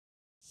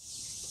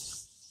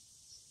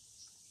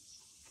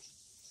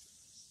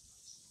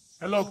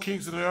Hello,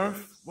 Kings of the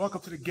Earth.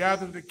 Welcome to the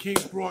Gathering of the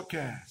Kings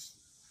broadcast.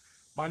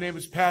 My name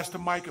is Pastor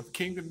Mike of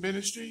Kingdom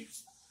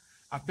Ministries.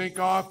 I thank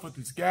God for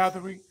this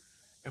gathering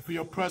and for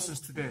your presence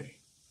today.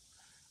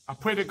 I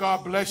pray that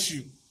God bless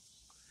you,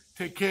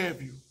 take care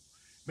of you.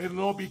 May the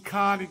Lord be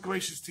kind and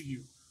gracious to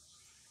you.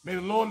 May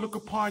the Lord look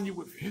upon you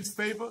with his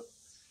favor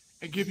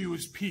and give you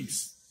his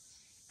peace,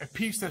 a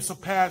peace that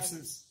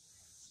surpasses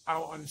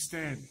our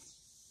understanding,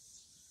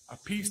 a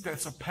peace that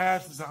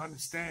surpasses our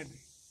understanding.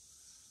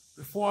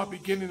 Before I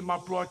begin in my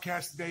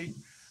broadcast today,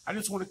 I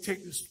just want to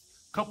take this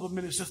couple of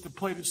minutes just to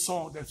play this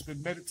song that's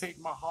been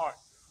meditating my heart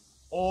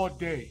all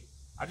day.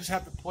 I just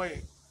have to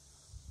play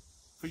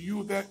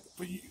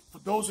it for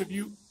those of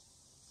you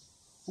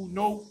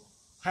who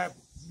have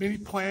many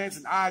plans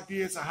and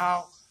ideas of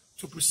how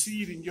to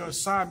proceed in your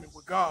assignment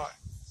with God.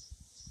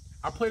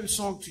 I play the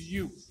song to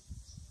you.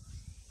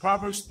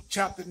 Proverbs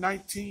chapter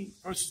 19,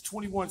 verses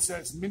 21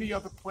 says, "Many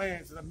other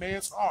plans in a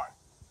man's heart,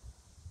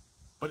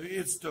 but it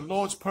is the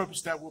Lord's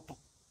purpose that will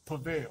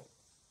prevail."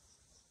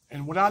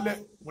 And when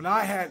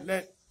I had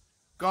let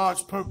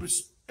God's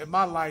purpose in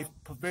my life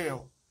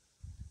prevail,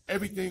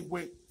 everything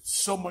went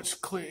so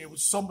much clear. It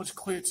was so much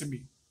clear to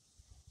me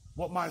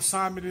what my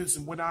assignment is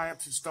and when I am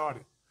to start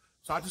it.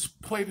 So I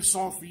just played the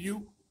song for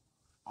you.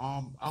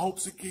 I hope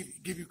to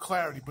give you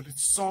clarity, but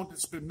it's a song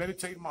that's been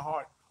meditating in my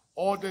heart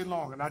all day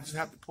long, and I just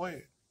have to play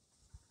it.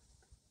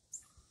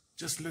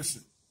 Just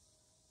listen.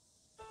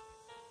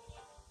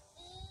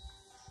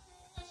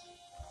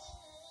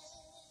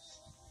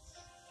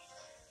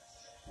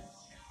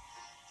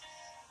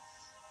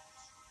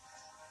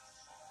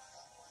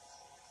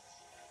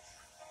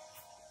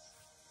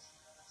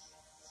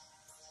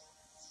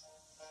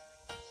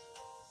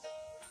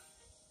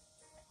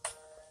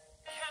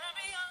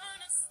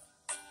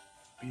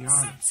 Be honest.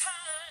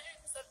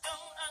 Sometimes I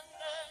don't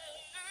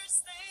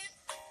understand.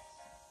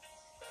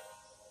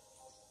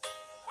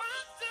 Why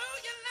do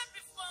you let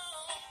me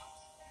fall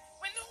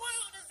when the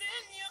world is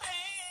in your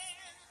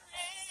hand?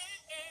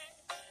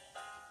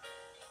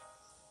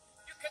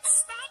 You could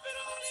stop it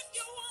all if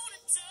you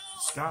wanted to.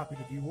 Stop it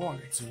if you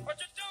wanted to.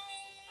 But you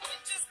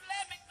don't. Just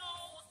let me go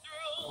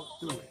through. Go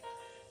through it.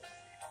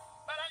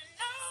 But I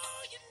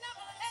know you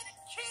never let it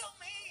kill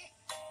me.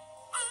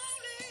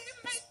 Only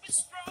make me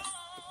strong.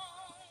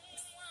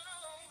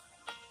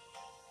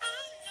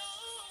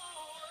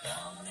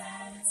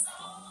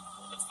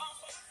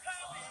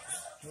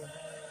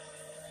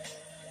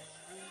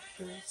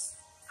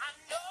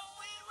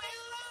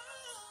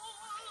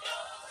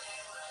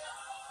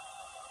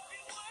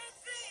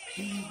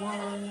 Be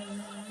worth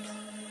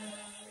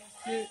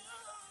it.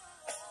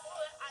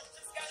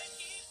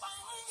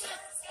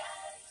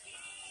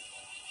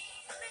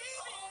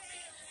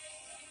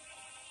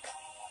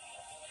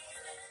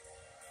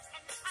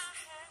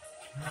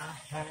 I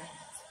have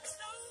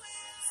no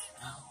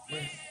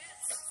way.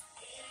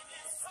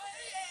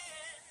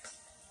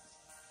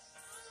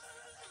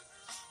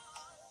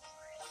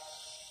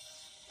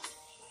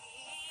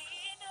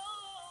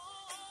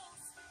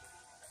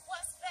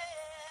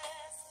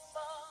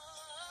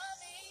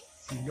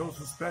 He knows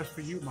what's best for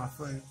you, my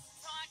friend.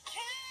 So I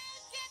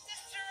can't get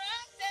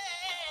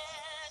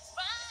distracted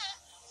by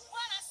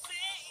what I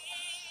see.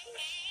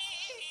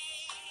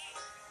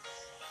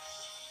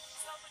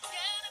 So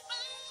forget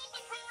about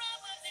the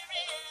problems you're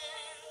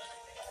in,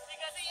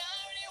 because he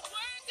already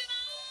working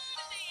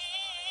on the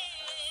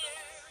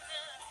end.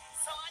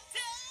 So I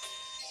dare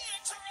you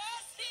to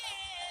trust him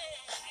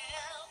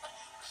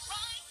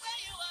right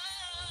where you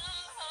are.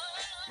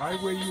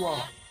 Right where you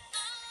are.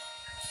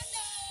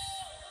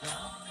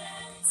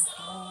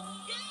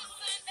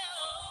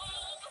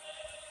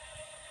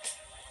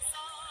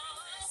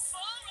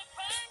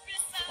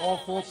 All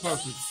for a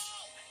purpose.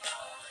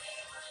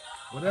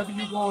 Whatever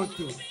you're going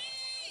through,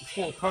 it's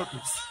for a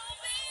purpose.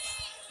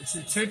 It's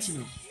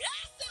intentional.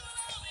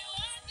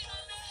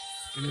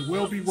 And it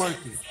will be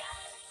worth it.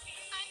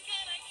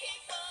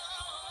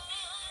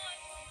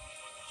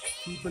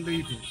 Keep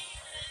believing.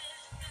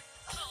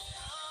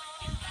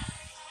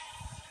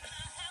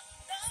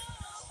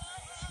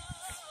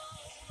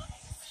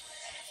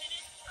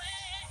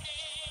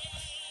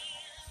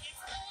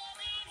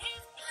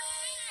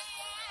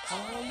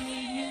 All in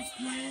his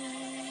grace.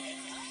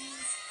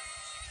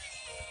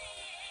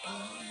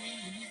 All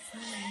in his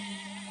grace.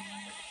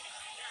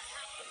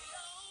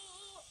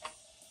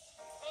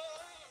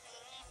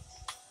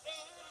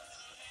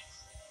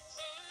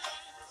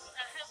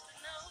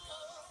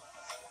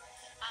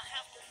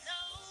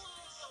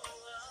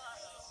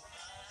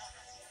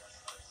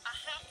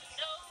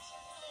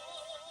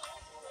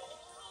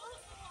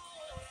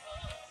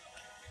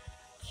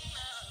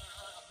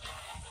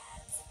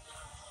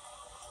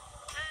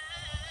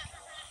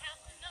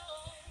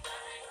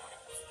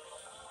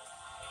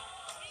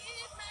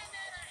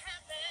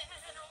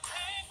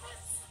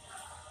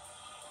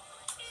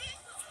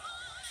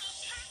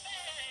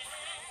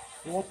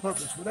 For a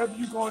purpose. Whatever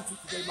you're going through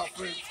today, my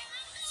friends,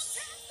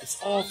 it's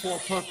all for a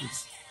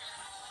purpose.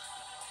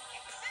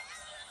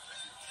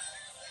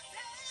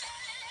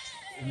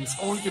 And it's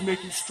only to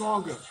make you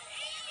stronger.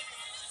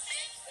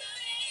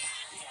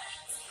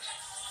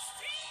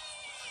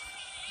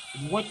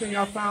 One thing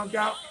I found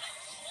out,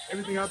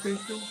 everything I've been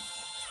through,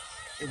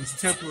 it was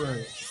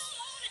temporary.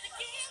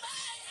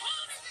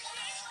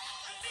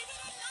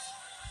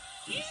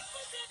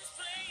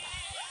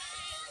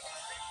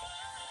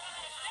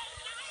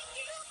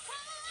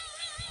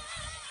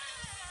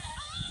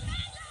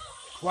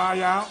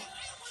 Cry out,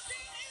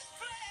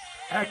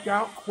 act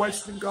out,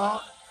 question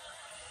God,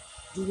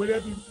 do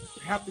whatever you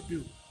have to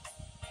do.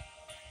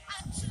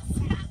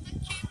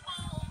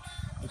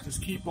 But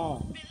just keep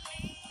on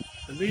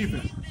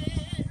believing.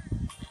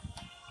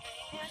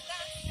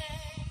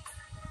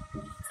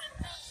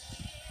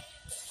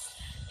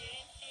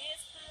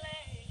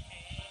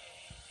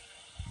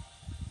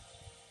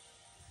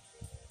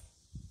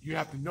 You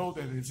have to know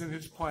that it is in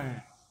his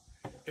plan.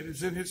 It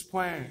is in his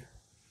plan.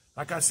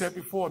 Like I said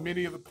before,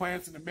 many of the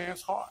plans in a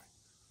man's heart,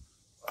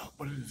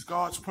 but it is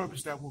God's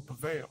purpose that will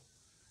prevail.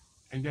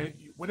 And then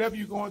whatever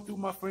you're going through,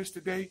 my friends,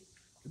 today,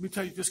 let me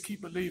tell you, just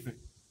keep believing.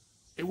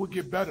 It will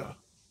get better.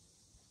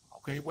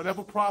 Okay,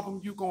 whatever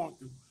problem you're going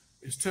through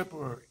is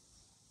temporary.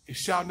 It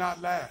shall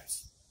not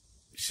last.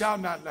 It shall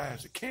not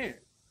last. It can't.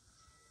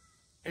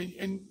 And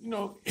you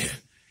know,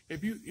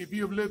 if you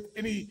have lived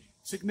any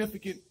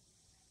significant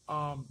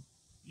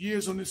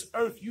years on this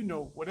earth, you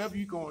know whatever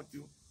you're going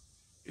through,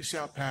 it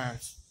shall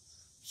pass.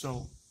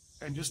 So,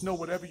 and just know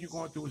whatever you're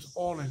going through is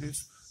all in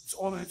his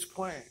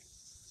plan.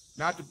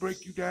 Not to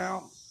break you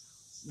down,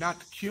 not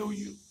to kill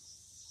you,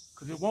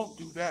 because it won't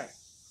do that.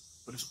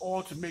 But it's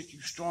all to make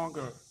you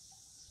stronger,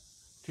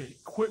 to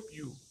equip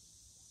you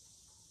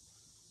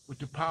with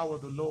the power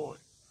of the Lord.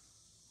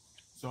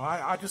 So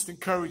I just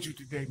encourage you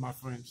today, my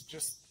friends,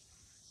 just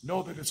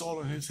know that it's all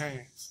in his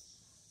hands.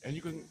 And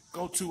you can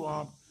go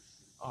to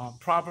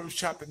Proverbs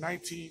chapter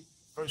 19,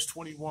 verse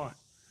 21.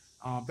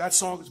 That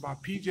song is by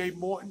P.J.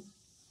 Morton,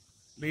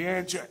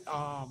 Leandra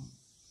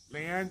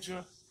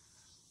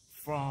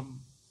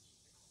from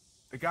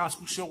the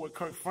Gospel Show with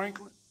Kirk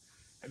Franklin,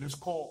 and it's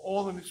called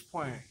All in His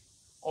Plan.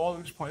 All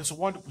in His Plan. It's a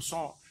wonderful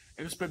song,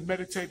 and it's been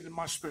meditated in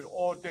my spirit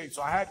all day,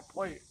 so I had to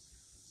play it.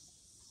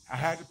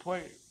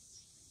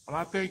 But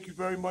I thank you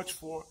very much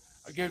for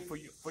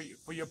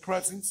your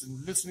presence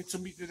and listening to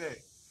me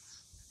today.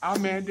 Our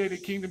mandate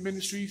at Kingdom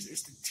Ministries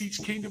is to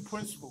teach kingdom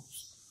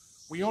principles.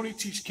 We only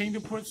teach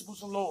kingdom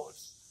principles and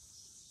laws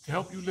to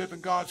help you live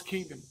in God's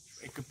kingdom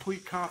in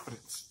complete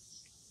confidence.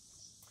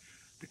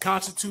 The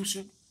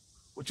Constitution,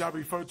 which I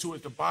refer to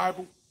as the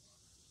Bible,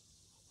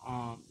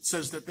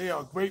 says that there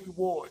are great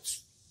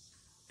rewards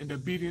in the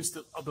obedience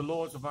of the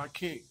laws of our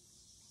King.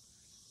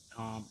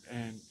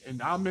 And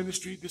in our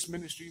ministry, this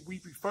ministry,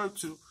 we refer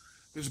to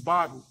this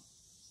Bible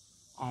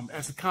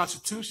as the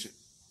Constitution.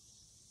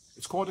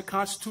 It's called the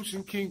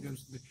Constitution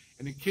Kingdoms.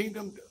 And the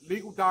kingdom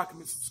legal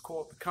documents is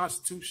called the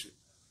Constitution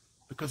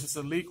because it's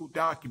a legal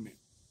document.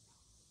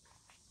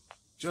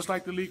 Just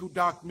like the legal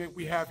document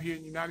we have here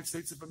in the United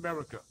States of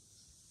America,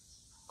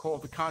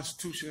 called the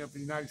Constitution of the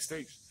United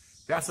States.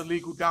 That's a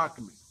legal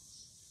document.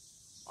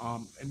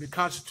 And the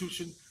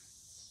Constitution,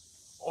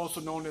 also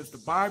known as the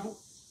Bible,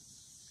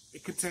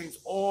 it contains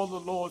all the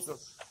laws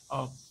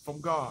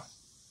from God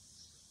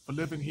for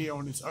living here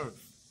on this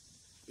earth.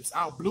 It's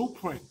our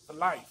blueprint for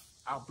life.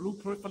 Our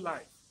blueprint for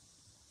life.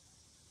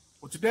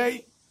 Well,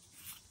 today,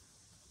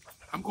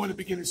 I'm going to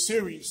begin a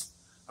series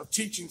of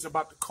teachings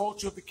about the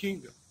culture of the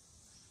kingdom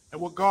and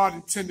what God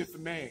intended for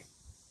man.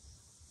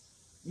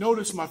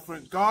 Notice, my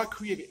friends, God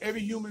created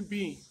every human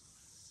being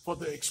for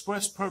the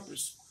express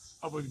purpose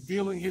of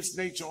revealing his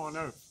nature on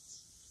earth.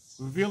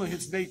 Revealing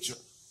his nature.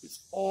 His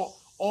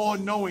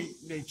all-knowing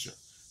nature.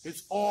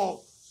 His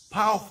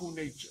all-powerful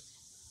nature.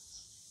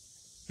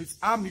 His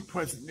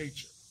omnipresent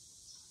nature.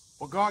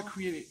 Well, God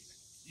created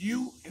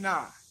you and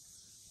I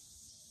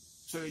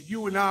so that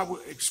you and I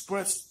would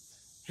express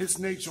his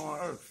nature on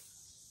earth.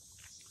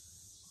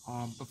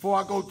 Before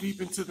I go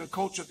deep into the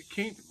culture of the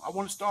kingdom, I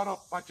want to start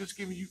off by just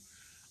giving you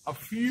a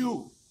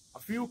few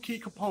key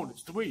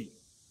components, 3,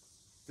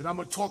 that I'm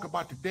going to talk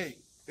about today.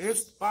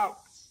 There's about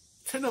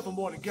 10 of them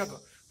all together,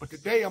 but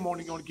today I'm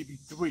only going to give you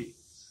 3.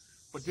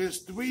 But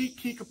there's 3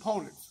 key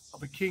components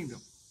of a kingdom.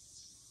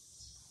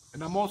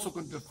 And I'm also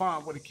going to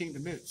define what a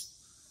kingdom is.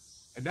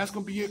 And that's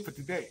going to be it for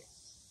today.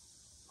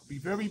 I'll be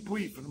very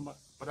brief,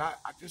 but I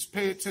just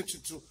pay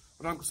attention to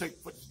what I'm going to say.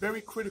 But it's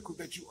very critical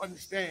that you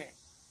understand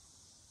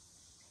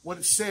what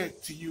is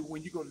said to you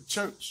when you go to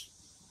church.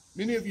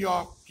 Many of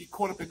y'all get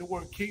caught up in the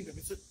word kingdom.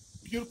 It's a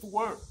beautiful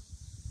word,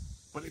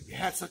 but it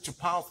has such a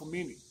powerful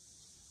meaning.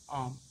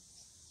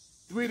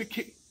 3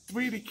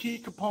 of the key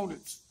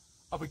components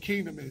of a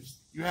kingdom is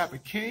you have a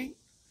king,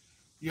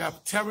 you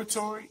have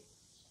territory,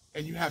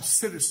 and you have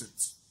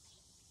citizens.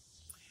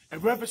 In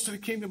reference to the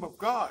kingdom of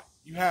God,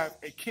 you have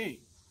a king.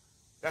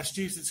 That's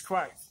Jesus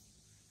Christ.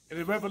 And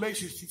in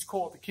Revelation, he's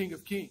called the King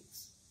of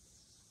Kings.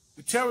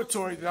 The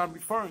territory that I'm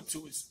referring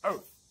to is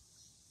earth.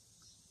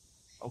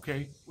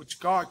 Okay, which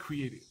God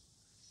created.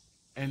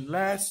 And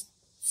last,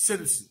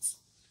 citizens.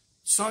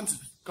 Sons,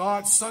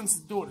 God's sons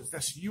and daughters.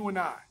 That's you and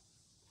I.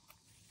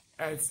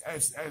 As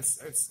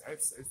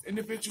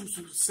individuals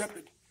who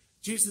accepted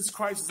Jesus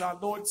Christ as our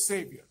Lord and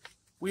Savior,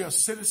 We are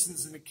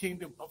citizens in the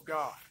kingdom of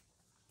God.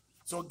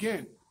 So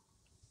again,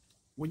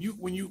 when you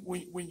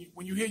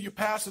hear your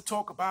pastor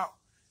talk about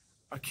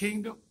a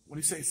kingdom, when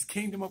he says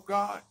kingdom of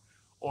God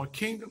or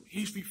kingdom,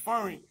 he's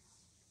referring,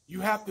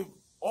 you have to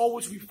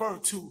always refer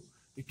to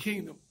the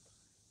kingdom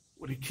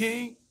with a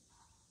king,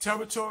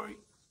 territory,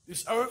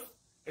 this earth,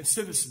 and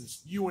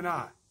citizens, you and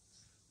I.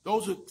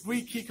 Those are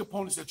three key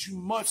components that you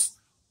must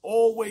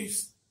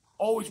always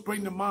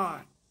bring to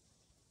mind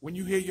when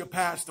you hear your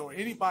pastor or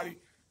anybody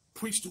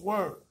preach the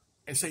word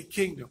and say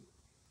kingdom.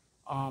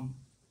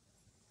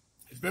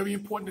 It's very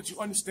important that you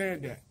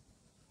understand that.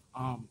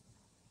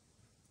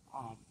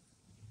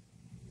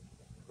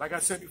 Like I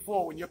said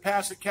before, when your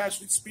pastor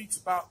casually speaks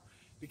about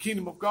the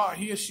kingdom of God,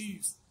 he or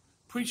she's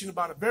preaching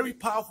about a very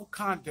powerful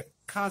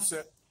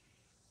concept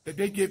that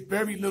they give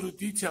very little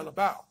detail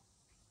about.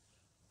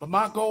 But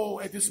my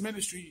goal at this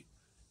ministry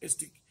is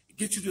to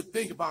get you to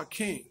think about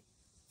King,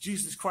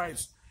 Jesus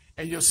Christ,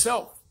 and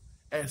yourself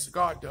as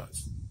God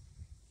does.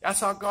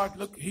 That's how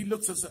God he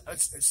looks at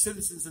us as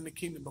citizens in the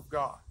kingdom of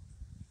God,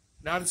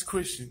 not as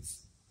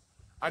Christians.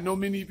 I know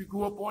many of you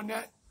grew up on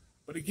that,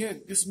 but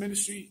again, this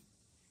ministry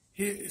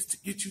here is to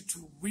get you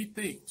to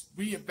rethink,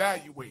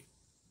 reevaluate,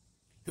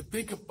 to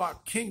think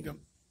about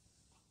kingdom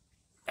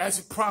as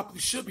it properly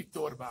should be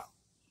thought about.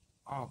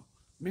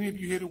 Many of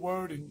you hear the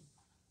word and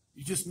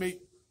you just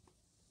make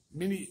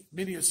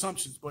many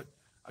assumptions, but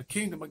a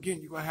kingdom,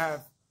 again, you're going to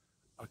have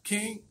a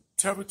king,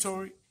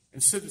 territory,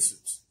 and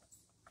citizens.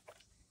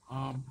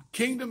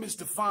 Kingdom is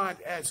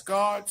defined as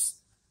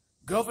God's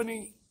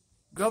governing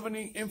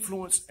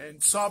influence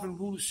and sovereign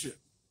rulership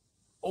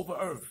over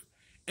earth,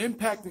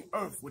 impacting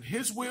earth with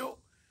his will,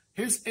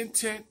 his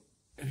intent,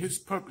 and his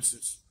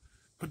purposes,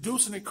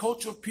 producing a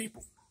culture of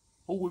people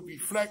who will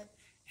reflect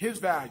his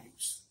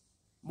values,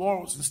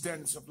 morals, and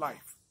standards of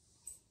life.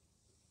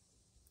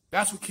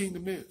 That's what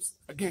kingdom is.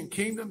 Again,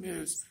 kingdom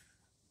is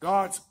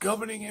God's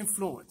governing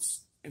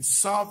influence and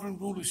sovereign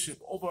rulership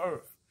over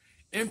earth,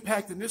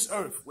 impacting this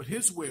earth with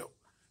his will,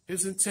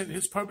 his intent,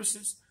 his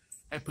purposes,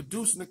 and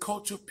producing a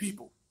culture of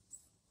people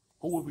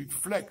who will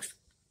reflect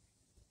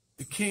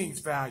the king's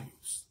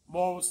values,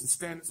 morals, and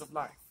standards of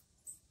life.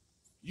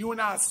 You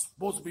and I are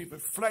supposed to be a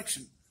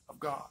reflection of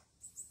God.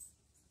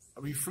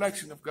 A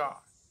reflection of God.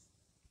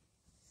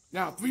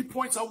 Now, 3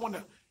 points I want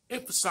to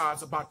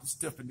emphasize about this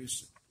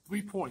definition.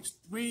 3 points.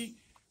 3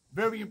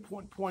 very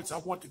important points I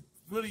want to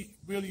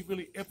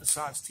really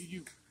emphasize to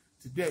you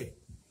today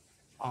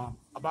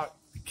about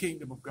the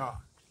kingdom of God.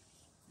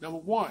 Number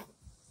 1,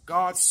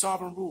 God's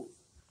sovereign rule.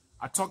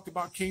 I talked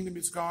about kingdom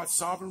is God's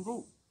sovereign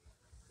rule.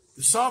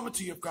 The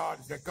sovereignty of God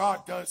is that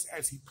God does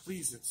as he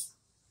pleases,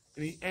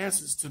 and he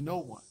answers to no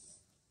one.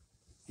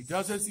 He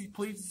does as he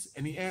pleases,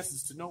 and he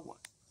answers to no one.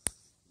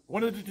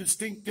 One of the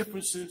distinct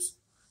differences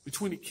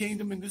between the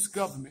kingdom and this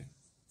government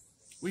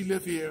we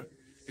live here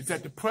is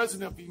that the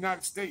president of the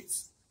United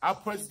States, our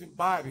President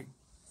Biden,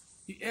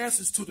 he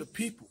answers to the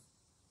people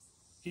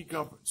he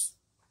governs,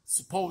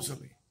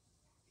 supposedly.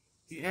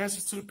 He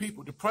answers to the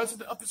people. The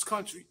president of this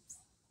country,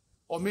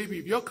 or maybe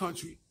of your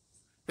country,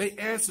 they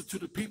answer to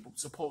the people,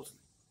 supposedly.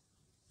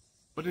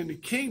 But in the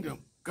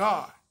kingdom,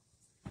 God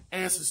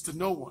answers to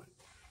no one,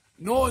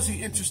 nor is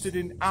he interested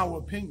in our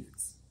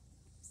opinions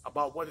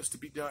about what is to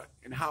be done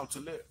and how to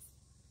live.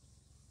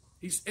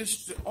 He's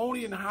interested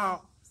only in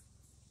how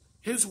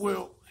his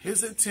will,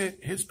 his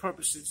intent, his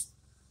purposes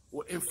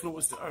will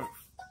influence the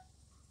earth.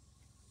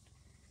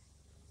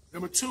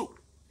 Number 2,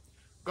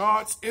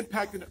 God's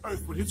impacting the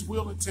earth with his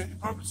will, intent,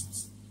 and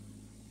purposes.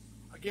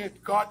 Again,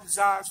 God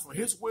desires for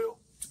his will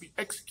to be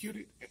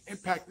executed and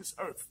impact this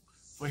earth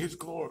for his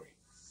glory.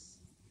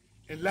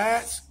 And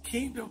last,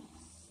 kingdom.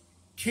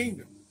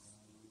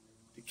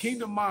 The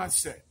kingdom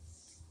mindset,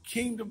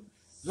 kingdom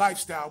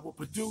lifestyle will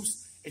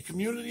produce a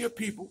community of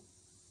people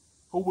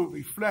who will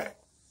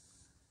reflect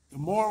the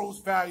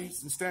morals,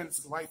 values, and standards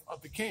of life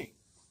of the king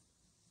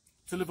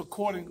to live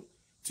according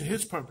to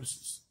his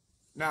purposes,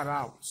 not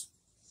ours.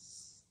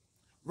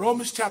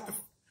 Romans chapter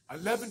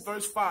 11,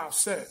 verse 5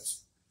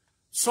 says,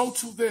 "So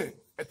too then,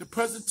 at the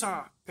present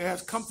time, there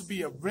has come to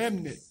be a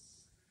remnant,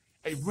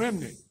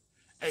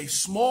 a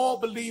small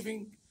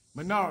believing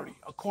minority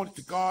according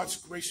to God's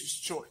gracious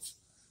choice."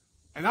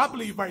 And I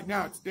believe right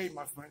now, today,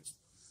 my friends,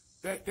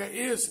 that there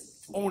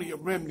is only a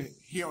remnant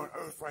here on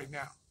earth right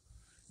now.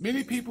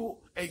 Many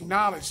people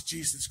acknowledge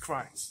Jesus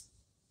Christ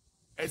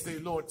as their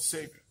Lord and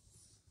Savior.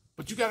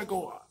 But you got to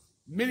go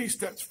many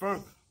steps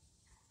further.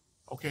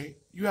 Okay?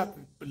 You have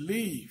to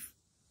believe,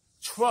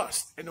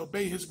 trust, and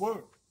obey his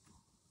word.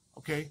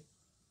 Okay?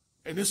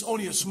 And there's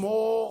only a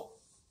small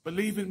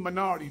believing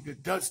minority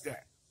that does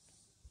that.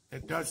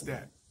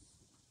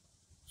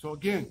 So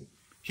again,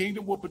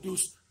 kingdom will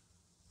produce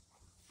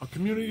a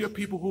community of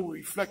people who will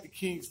reflect the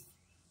king's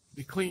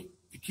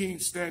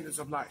standards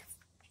of life.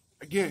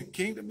 Again,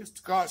 kingdom is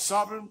God's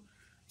sovereign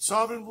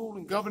rule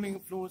and governing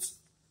influence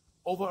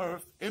over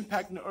earth,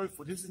 impacting the earth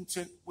with his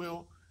intent,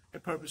 will,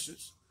 and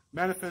purposes,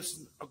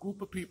 manifesting a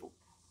group of people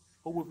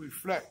who will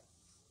reflect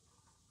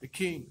the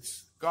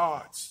king's,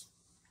 God's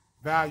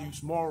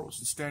values, morals,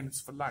 and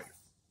standards for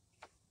life.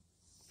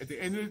 At the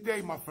end of the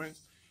day, my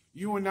friends,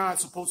 you and I are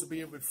supposed to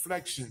be a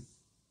reflection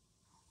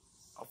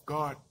of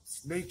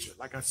God's nature,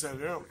 like I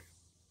said earlier.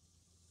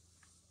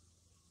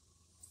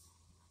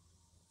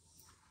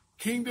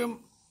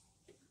 Kingdom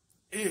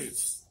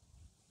is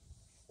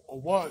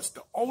or was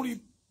the only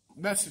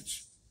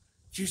message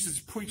Jesus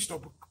preached or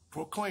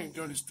proclaimed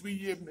during his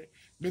 3-year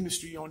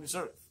ministry on this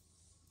earth.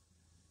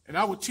 And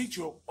I will teach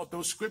you of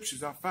those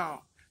scriptures I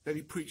found that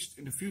he preached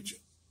in the future.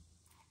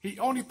 He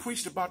only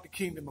preached about the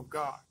kingdom of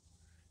God.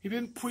 He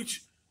didn't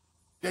preach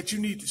that you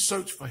need to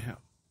search for him.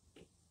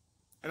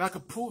 And I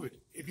could prove it.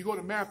 If you go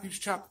to Matthew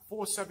chapter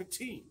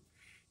 4:17,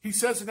 he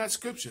says in that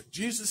scripture,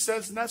 Jesus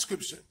says in that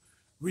scripture,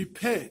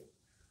 repent,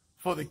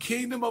 for the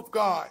kingdom of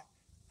God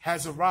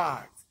has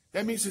arrived.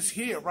 That means it's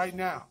here right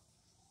now.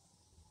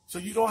 So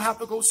you don't have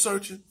to go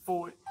searching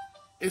for it.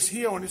 It's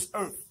here on this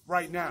earth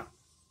right now.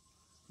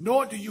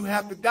 Nor do you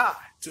have to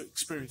die to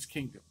experience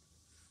kingdom.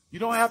 You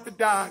don't have to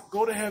die,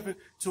 go to heaven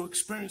to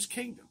experience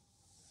kingdom.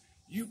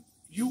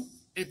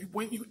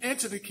 When you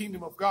enter the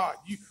kingdom of God,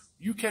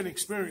 you can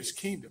experience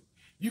kingdom.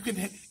 You can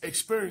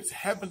experience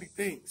heavenly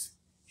things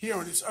here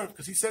on this earth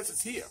because he says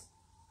it's here.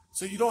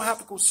 So you don't have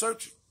to go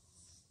searching.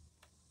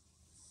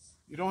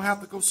 You don't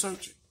have to go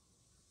searching.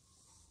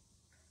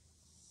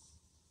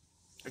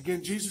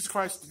 Again, Jesus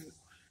Christ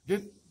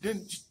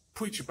didn't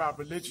preach about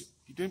religion.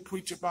 He didn't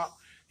preach about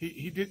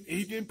he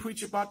didn't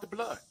preach about the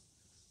blood.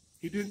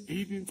 He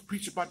didn't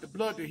preach about the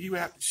blood that he would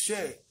have to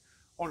shed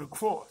on the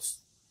cross.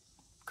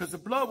 Because the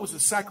blood was a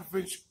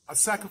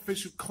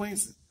sacrificial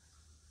cleansing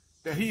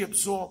that he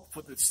absorbed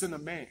for the sin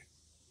of man.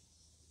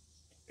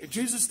 If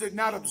Jesus did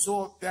not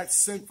absorb that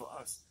sin for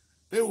us,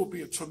 there will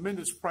be a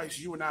tremendous price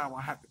you and I will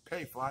have to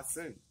pay for our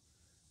sin.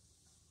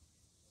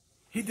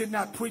 He did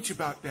not preach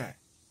about that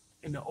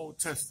in the Old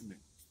Testament,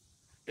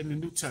 in the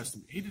New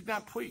Testament. He did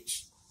not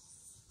preach.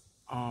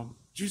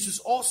 Jesus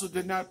also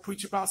did not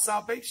preach about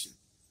salvation.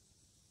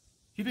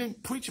 He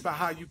didn't preach about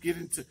how you get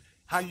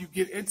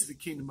into the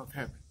kingdom of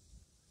heaven.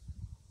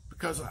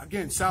 Because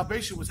again,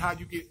 salvation was how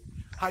you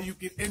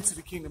get into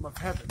the kingdom of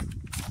heaven.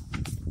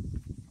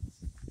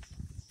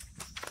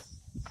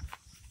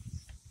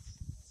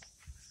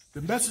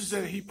 The message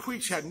that he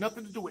preached had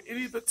nothing to do with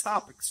any of the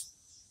topics,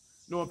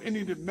 nor of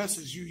any of the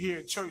messages you hear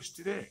in church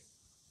today.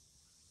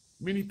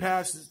 Many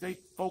pastors, they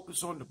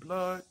focus on the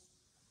blood,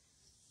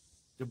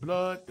 and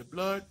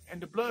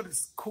the blood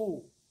is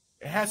cool.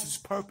 It has its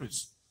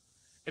purpose,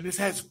 and it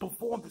has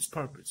performed its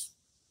purpose.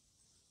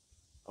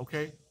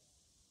 Okay?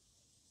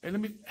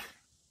 And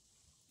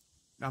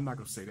now I'm not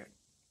going to say that.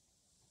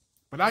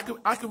 But I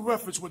can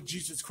reference what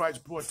Jesus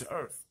Christ brought to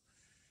earth.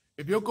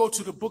 If you'll go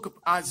to the book of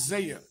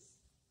Isaiah,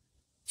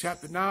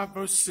 chapter 9,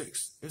 verse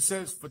 6, it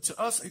says, for to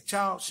us a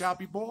child shall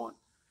be born,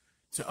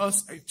 to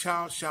us a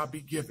child shall be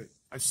given,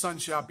 a son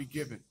shall be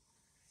given,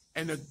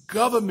 and the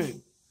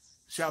government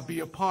shall be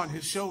upon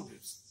his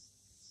shoulders.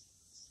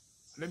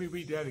 Let me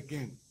read that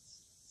again,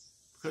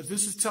 because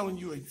this is telling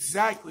you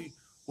exactly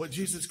what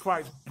Jesus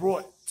Christ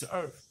brought to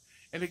earth.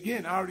 And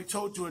again, I already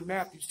told you in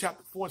Matthew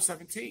chapter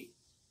 4:17,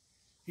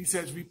 he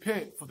says,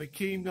 repent, for the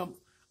kingdom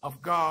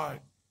of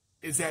God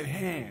is at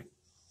hand,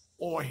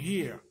 or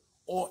here,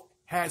 or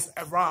has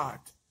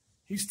arrived.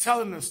 He's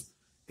telling us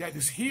that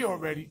it's here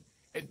already.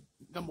 And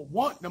number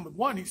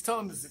one, he's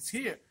telling us it's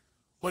here.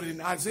 But in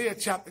Isaiah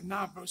chapter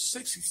 9, verse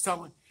 6, he's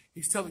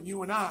telling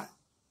you and I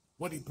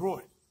what he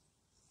brought.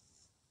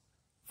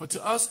 For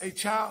to us a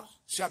child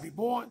shall be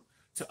born,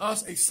 to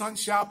us a son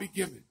shall be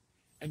given,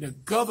 and the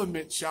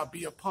government shall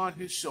be upon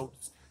his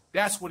shoulders.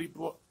 That's what he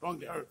brought on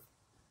the earth.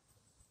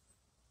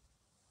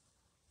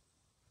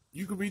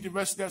 You can read the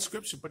rest of that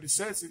scripture, but it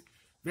says it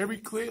very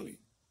clearly.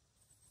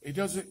 It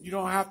doesn't, you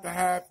don't have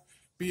to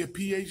be a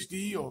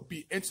PhD or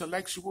be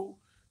intellectual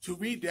to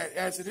read that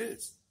as it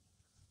is.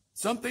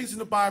 Some things in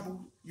the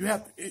Bible,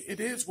 it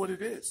is what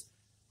it is.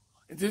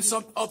 And there's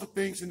some other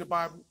things in the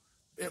Bible,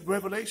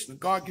 revelation.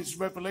 God gives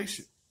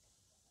revelation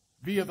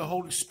via the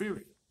Holy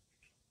Spirit.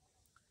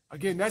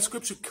 Again, that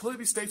scripture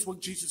clearly states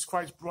what Jesus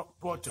Christ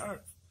brought to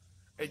earth,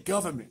 a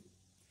government.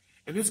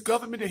 And this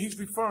government that he's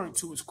referring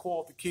to is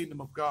called the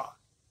kingdom of God.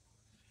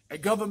 A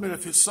government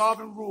of his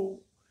sovereign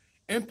rule,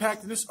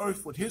 impacting this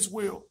earth with his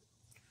will,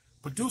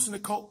 producing a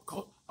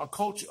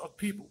culture of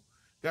people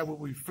that will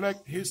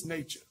reflect his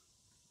nature.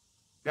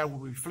 That will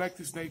reflect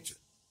his nature.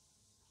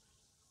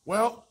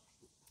 Well,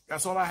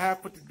 that's all I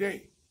have for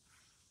today.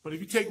 But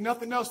if you take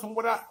nothing else from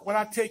what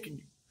I've taken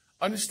you,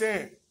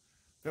 understand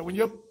that when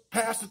your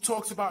pastor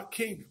talks about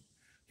kingdom,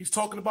 he's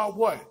talking about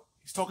what?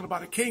 He's talking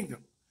about a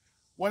kingdom.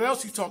 What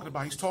else he's talking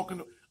about? He's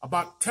talking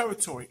about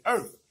territory,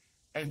 earth.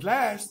 And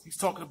last, he's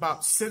talking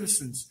about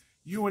citizens,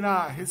 you and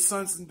I, his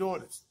sons and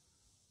daughters.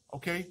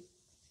 Okay?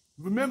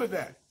 Remember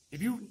that.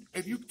 If you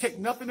take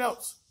nothing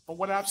else from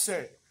what I've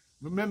said,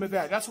 remember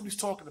that. That's what he's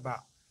talking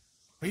about.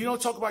 But he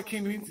don't talk about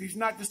kingdom. He's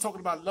not just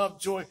talking about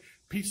love, joy,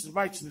 peace, and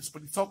righteousness,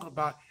 but he's talking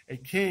about a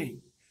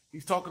king.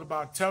 He's talking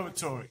about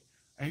territory.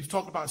 And he's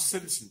talking about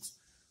citizens.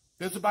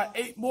 There's about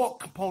 8 more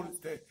components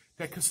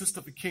that consist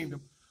of a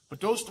kingdom. But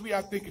those 3,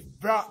 I think, is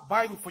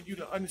vital for you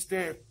to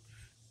understand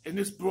in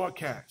this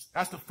broadcast.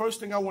 That's the first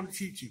thing I want to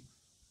teach you.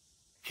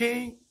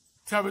 King,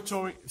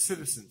 territory, and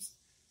citizens.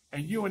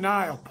 And you and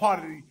I are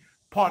part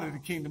of the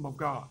kingdom of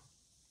God.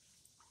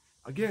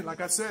 Again,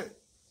 like I said,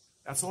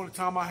 that's all the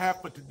time I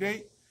have for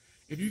today.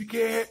 If you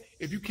care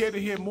to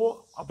hear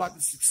more about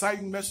this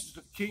exciting message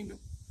of the kingdom,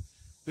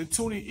 then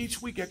tune in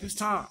each week at this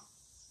time.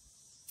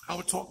 I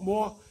will talk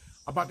more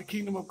about the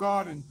kingdom of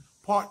God in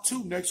part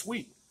 2 next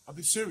week of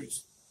this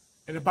series,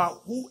 and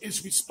about who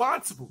is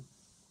responsible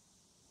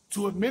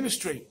to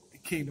administrate the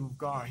kingdom of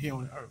God here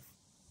on earth.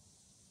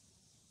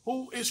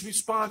 Who is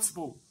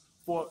responsible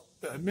for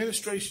the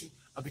administration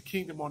of the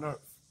kingdom on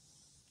earth?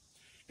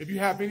 If you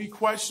have any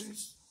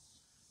questions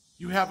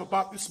you have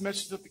about this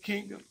message of the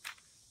kingdom,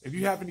 if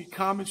you have any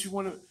comments you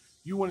want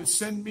to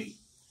send me,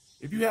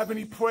 if you have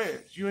any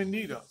prayers you're in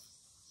need of,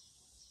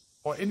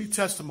 or any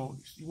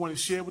testimonies you want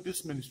to share with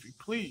this ministry,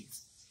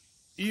 please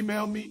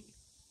email me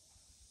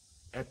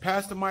at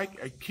Pastor Mike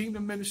at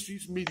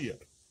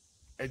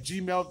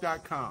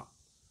kingdomministriesmedia@gmail.com.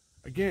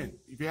 Again,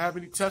 if you have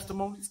any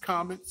testimonies,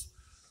 comments,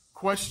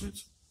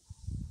 questions,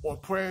 or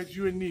prayers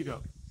you're in need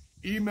of,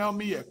 email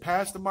me at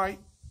Pastor Mike,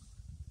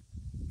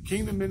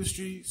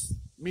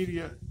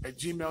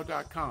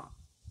 kingdomministriesmedia@gmail.com.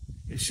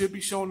 It should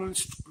be shown on the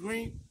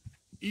screen.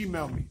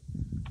 Email me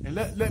and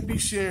let me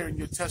share in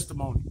your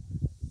testimony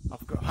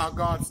of how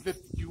God's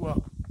lifted you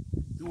up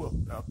through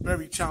a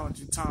very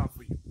challenging time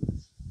for you.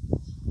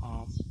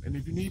 And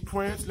if you need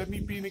prayers, let me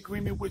be in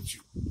agreement with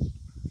you.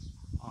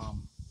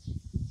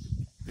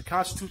 The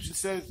Constitution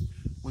says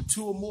when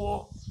 2 or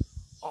more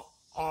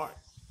are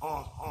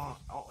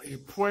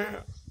in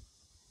prayer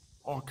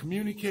or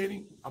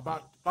communicating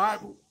about the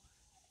Bible,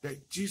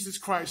 that Jesus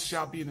Christ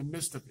shall be in the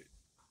midst of it.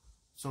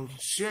 So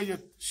share your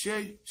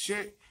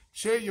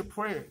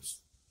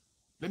prayers.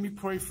 Let me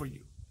pray for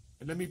you,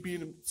 and let me be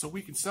in so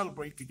we can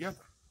celebrate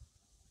together.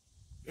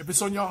 If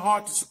it's on your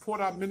heart to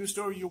support our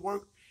ministerial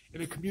work in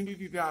the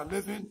community that I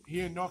live in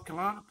here in North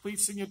Carolina,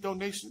 please send your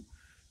donation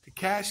to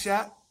Cash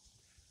App.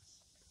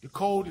 The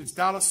code is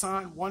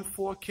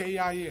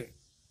 $14KIN.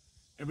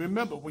 And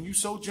remember, when you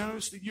sow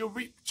generously, you'll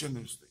reap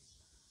generously.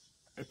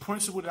 A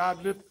principle that I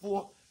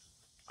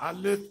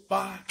lived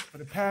by for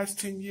the past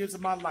 10 years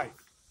of my life.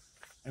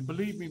 And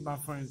believe me, my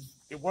friends,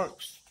 it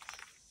works.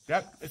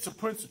 It's a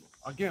principle.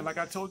 Again, like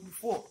I told you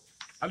before,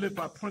 I live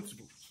by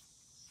principles.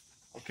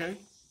 Okay?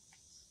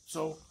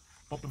 So,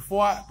 but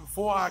before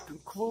I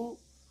conclude,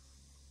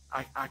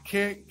 I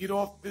can't get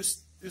off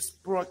this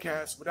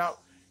broadcast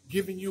without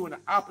giving you an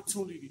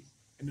opportunity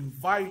and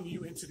inviting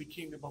you into the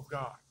kingdom of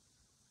God.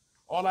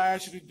 All I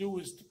ask you to do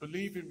is to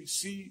believe and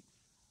receive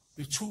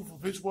the truth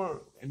of his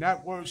word, and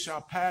that word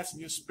shall pass in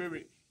your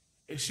spirit.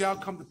 It shall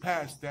come to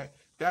pass that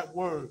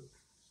word,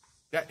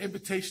 that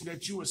invitation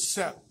that you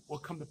accept will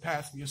come to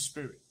pass in your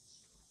spirit.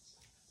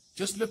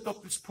 Just lift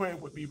up this prayer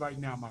with me right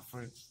now, my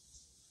friends.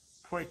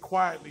 Pray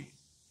quietly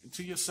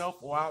to yourself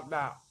or out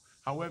loud,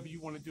 however you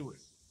want to do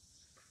it.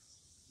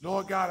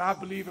 Lord God, I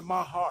believe in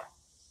my heart,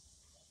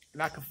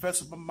 and I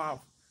confess with my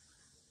mouth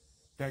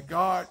that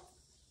God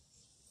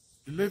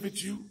delivered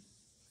you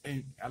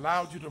and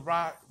allowed you to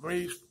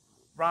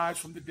rise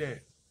from the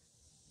dead.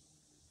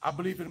 I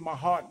believe it in my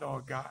heart,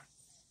 Lord God.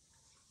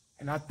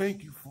 And I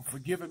thank you for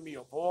forgiving me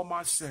of all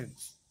my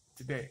sins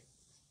today.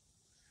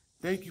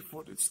 Thank you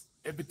for this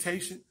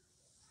invitation.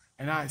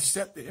 And I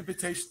accept the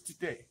invitation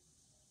today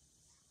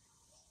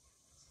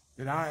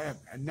that I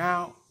am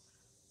now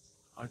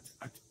a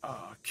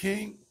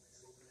king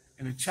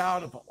and a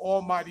child of an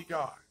almighty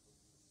God.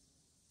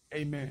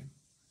 Amen.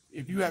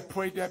 If you have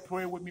prayed that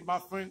prayer with me, my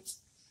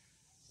friends,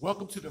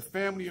 welcome to the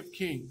family of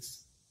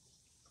kings.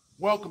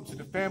 Welcome to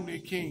the family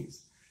of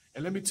kings.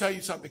 And let me tell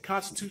you something. The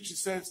Constitution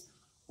says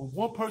when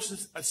one person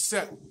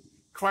accepts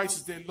Christ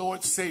as their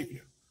Lord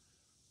Savior,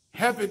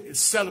 heaven is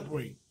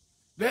celebrating.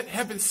 Let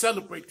heaven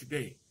celebrate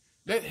today.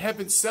 Let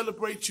heaven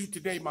celebrate you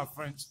today, my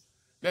friends.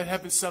 Let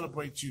heaven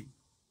celebrate you.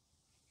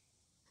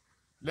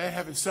 Let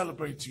heaven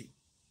celebrate you.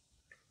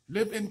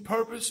 Live in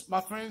purpose, my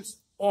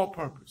friends, on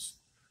purpose.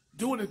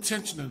 Do it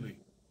intentionally.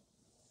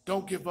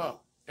 Don't give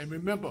up. And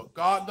remember,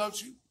 God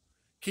loves you.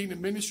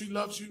 Kingdom Ministry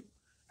loves you.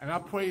 And I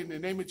pray in the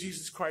name of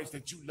Jesus Christ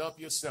that you love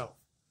yourself.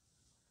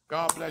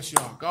 God bless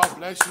y'all. God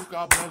bless you.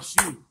 God bless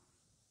you.